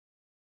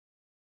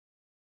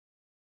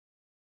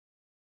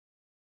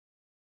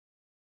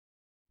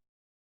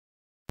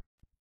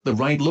The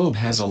right lobe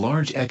has a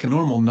large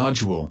echonormal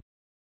nodule.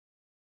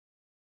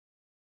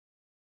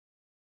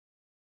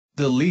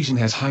 The lesion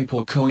has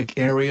hypoechoic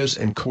areas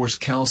and coarse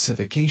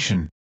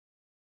calcification.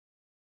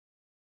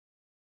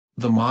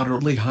 The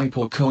moderately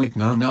hypoechoic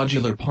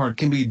non-nodular part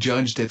can be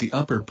judged at the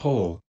upper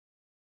pole.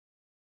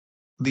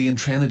 The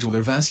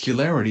intranodular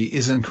vascularity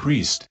is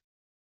increased.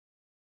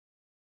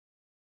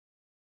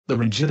 The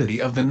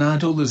rigidity of the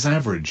nodule is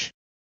average.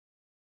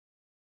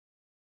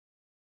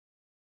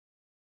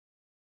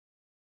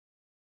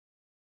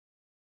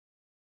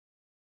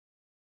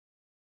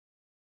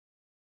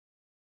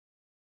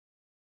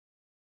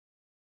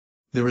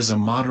 There is a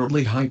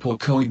moderately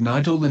hypoechoic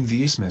nodule in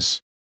the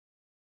isthmus.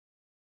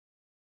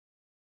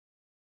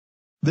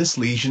 This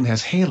lesion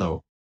has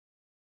halo.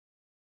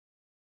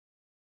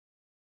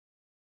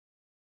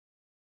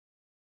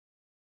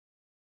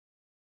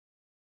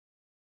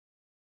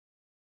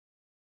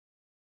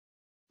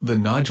 The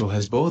nodule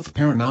has both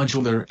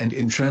perinodular and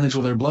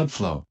intranodular blood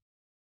flow.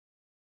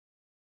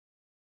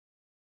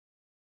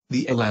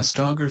 The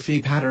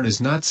elastography pattern is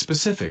not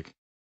specific.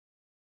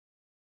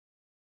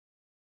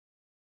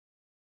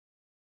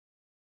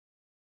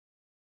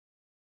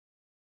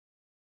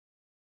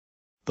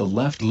 The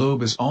left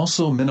lobe is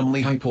also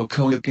minimally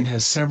hypoechoic and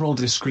has several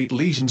discrete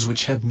lesions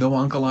which have no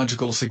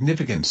oncological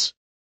significance.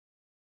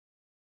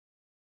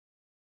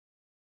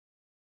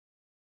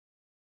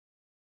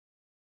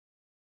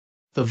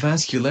 The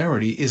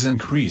vascularity is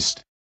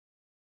increased.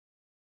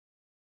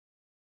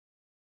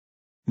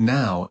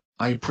 Now,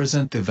 I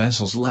present the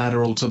vessels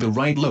lateral to the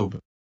right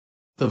lobe.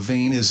 The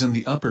vein is in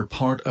the upper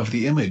part of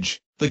the image,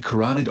 the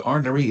carotid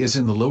artery is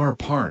in the lower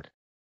part.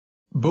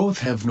 Both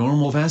have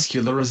normal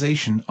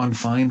vascularization on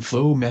fine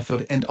flow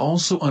method and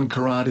also on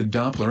carotid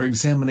Doppler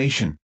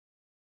examination.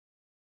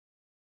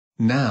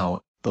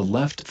 Now, the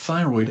left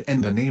thyroid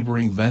and the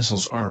neighboring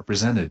vessels are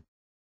presented.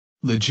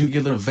 The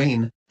jugular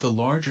vein, the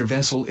larger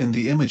vessel in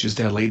the image, is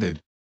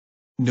dilated.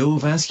 No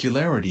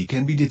vascularity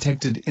can be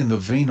detected in the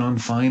vein on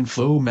fine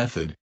flow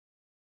method.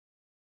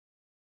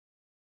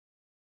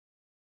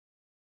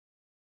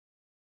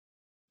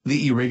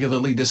 The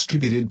irregularly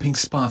distributed pink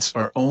spots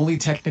are only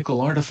technical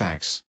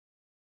artifacts.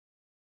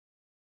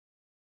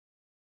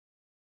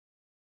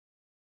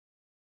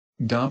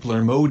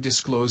 Doppler mode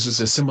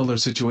discloses a similar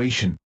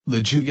situation.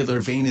 The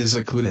jugular vein is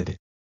occluded.